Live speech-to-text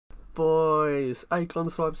boys, Icon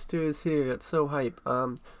Swaps 2 is here. It's so hype.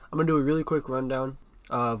 I'm gonna do a really quick rundown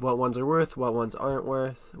of what ones are worth, what ones aren't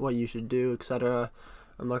worth, what you should do, etc.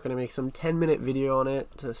 I'm not gonna make some 10-minute video on it,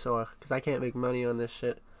 because I can't make money on this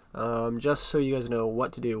shit. Just so you guys know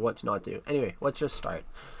what to do, what to not do. Anyway, let's just start.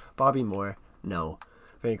 Bobby Moore, no.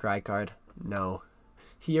 Frank Rijkaard, no.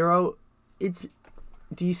 Hero, it's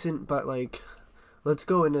decent, but like, let's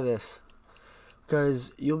go into this.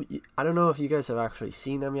 Because I don't know if you guys have actually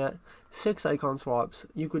seen them yet. 6 icon swaps.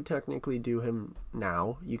 You could technically do him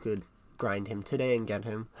now. You could grind him today and get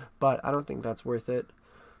him. But I don't think that's worth it.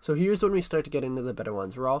 So here's when we start to get into the better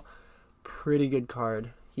ones. Raw, pretty good card.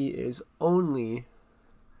 He is only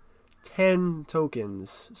 10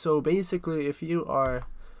 tokens. So basically, if you don't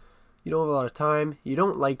have a lot of time, you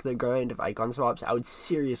don't like the grind of icon swaps, I would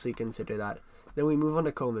seriously consider that. Then we move on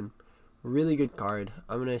to Coleman. Really good card.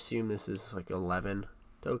 I'm going to assume this is like 11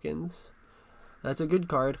 tokens. That's a good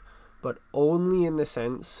card, but only in the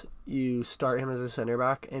sense you start him as a center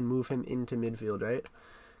back and move him into midfield, right?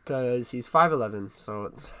 Because he's 5'11",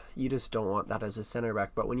 so you just don't want that as a center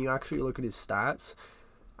back. But when you actually look at his stats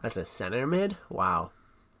as a center mid, wow.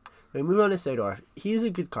 We move on to Seedorf. He's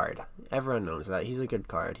a good card. Everyone knows that. He's a good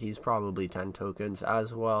card. He's probably 10 tokens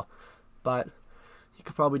as well, but you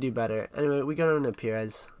could probably do better. Anyway, we got on to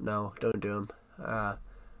Perez. No, don't do him.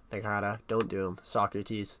 Nakata, don't do him.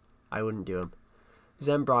 Socrates, I wouldn't do him.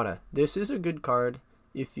 Zambrata, this is a good card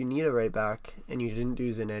if you need a right back and you didn't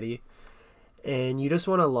do Zanetti and you just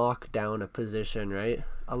want to lock down a position, right?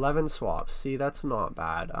 11 swaps. See, that's not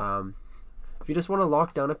bad. If you just want to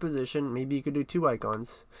lock down a position, maybe you could do 2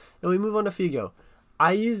 icons. And we move on to Figo.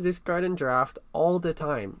 I use this card in draft all the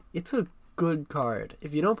time. It's a good card.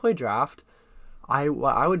 If you don't play draft,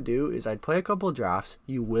 what I would do is I'd play a couple drafts.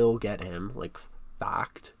 You will get him, like,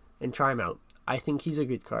 fact, and try him out. I think he's a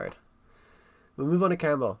good card. We move on to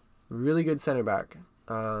Campbell. Really good center back.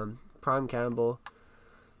 Prime Campbell.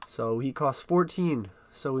 So he costs 14.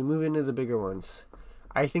 So we move into the bigger ones.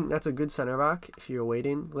 I think that's a good center back. If you're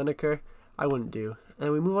waiting, Lineker, I wouldn't do.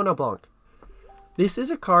 And we move on to Blanc. This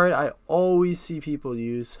is a card I always see people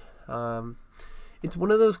use. It's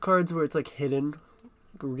one of those cards where it's like hidden,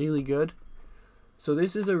 really good. So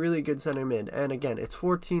this is a really good center mid. And again, it's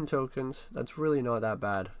 14 tokens. That's really not that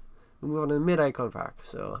bad. We move on to the mid icon pack.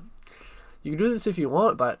 So you can do this if you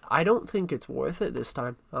want, but I don't think it's worth it this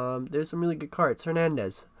time. There's some really good cards.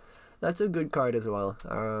 Hernandez. That's a good card as well.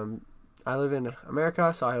 I live in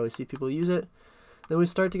America, so I always see people use it. Then we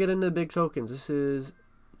start to get into big tokens. This is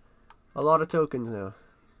a lot of tokens now.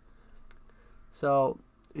 So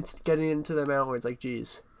it's getting into the amount where it's like,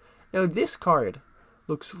 geez. Now this card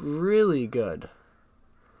looks really good.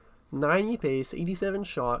 90 pace, 87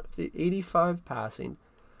 shot, 85 passing.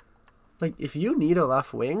 Like, if you need a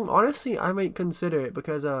left wing, honestly, I might consider it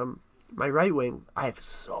because my right wing, I have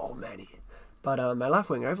so many. But my left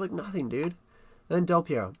wing, I have like nothing, dude. And then Del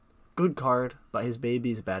Piero, good card, but his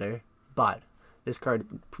baby's better. But this card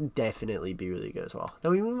would definitely be really good as well.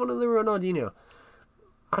 Then we move on to the Ronaldinho.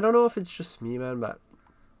 I don't know if it's just me, man, but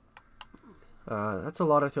that's a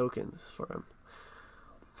lot of tokens for him.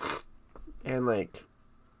 And like,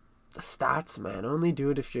 the stats, man, only do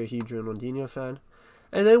it if you're a huge Ronaldinho fan.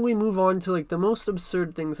 And then we move on to like the most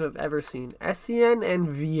absurd things I've ever seen. Essien and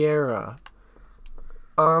Vieira.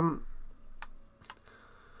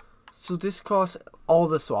 So this costs all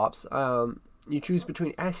the swaps. You choose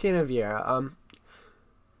between Essien and Vieira.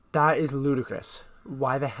 That is ludicrous.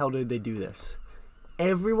 Why the hell did they do this?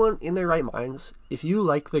 Everyone in their right minds, if you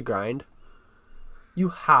like the grind, you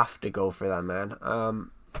have to go for that, man.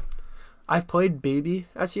 I've played Baby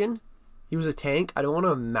Essien. He was a tank. I don't want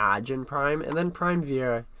to imagine Prime. And then Prime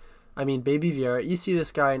Vieira. I mean, Baby Vieira. You see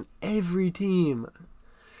this guy in every team.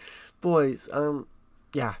 Boys,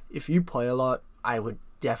 yeah, if you play a lot, I would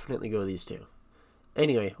definitely go these two.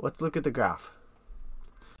 Anyway, let's look at the graph.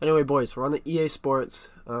 Anyway, boys, we're on the EA Sports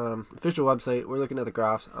official website. We're looking at the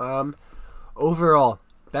graphs. Overall,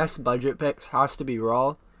 best budget picks has to be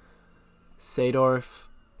Raw, Seedorf,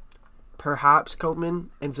 perhaps Koopman,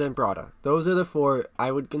 and Zambrata. Those are the 4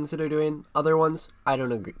 I would consider doing. Other ones, I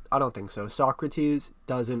don't agree. I don't think so. Socrates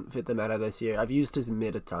doesn't fit the meta this year. I've used his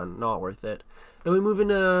mid a ton. Not worth it. Then we move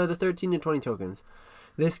into the 13 to 20 tokens.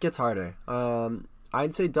 This gets harder.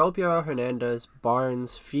 I'd say Del Piero, Hernandez,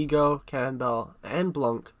 Barnes, Figo, Campbell, and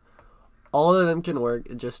Blanc. All of them can work.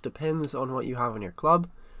 It just depends on what you have in your club.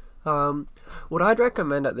 What I'd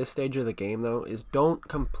recommend at this stage of the game, though, is don't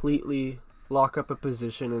completely lock up a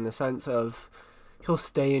position in the sense of he'll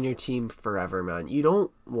stay in your team forever, man. You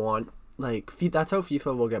don't want, like, that's how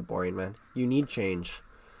FIFA will get boring, man. You need change.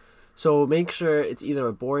 So make sure it's either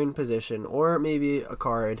a boring position or maybe a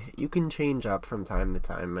card you can change up from time to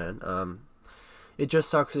time, man. It just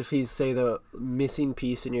sucks if he's, say, the missing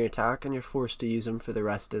piece in your attack and you're forced to use him for the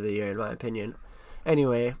rest of the year, in my opinion.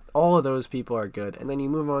 Anyway, all of those people are good. And then you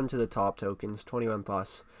move on to the top tokens, 21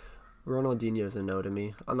 plus. Ronaldinho's a no to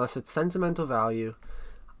me. Unless it's sentimental value,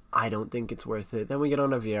 I don't think it's worth it. Then we get on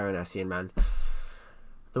to Vieira and Essien, man.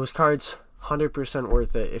 Those cards, 100%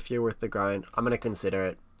 worth it if you're worth the grind. I'm going to consider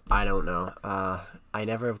it. I don't know. I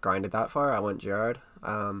never have grinded that far. I went Gerrard.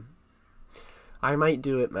 I might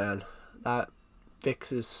do it, man. That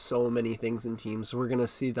fixes so many things in teams. We're going to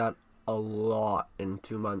see that a lot in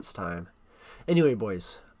 2 months' time. Anyway,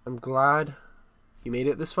 boys, I'm glad you made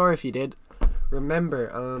it this far. If you did,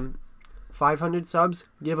 remember, 500 subs,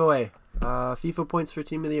 giveaway. FIFA points for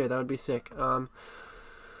Team of the Year. That would be sick.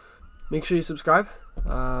 Make sure you subscribe.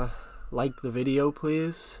 Like the video,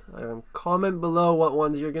 please. Comment below what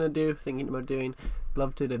ones you're going to do, thinking about doing.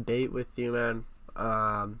 Love to debate with you, man.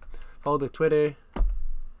 Follow the Twitter.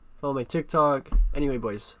 Follow my TikTok. Anyway,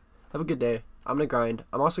 boys, have a good day. I'm going to grind.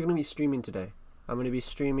 I'm also going to be streaming today. I'm going to be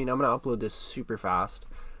streaming. I'm going to upload this super fast.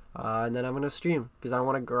 And then I'm going to stream because I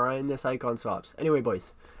want to grind this icon swaps. Anyway,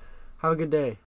 boys, have a good day.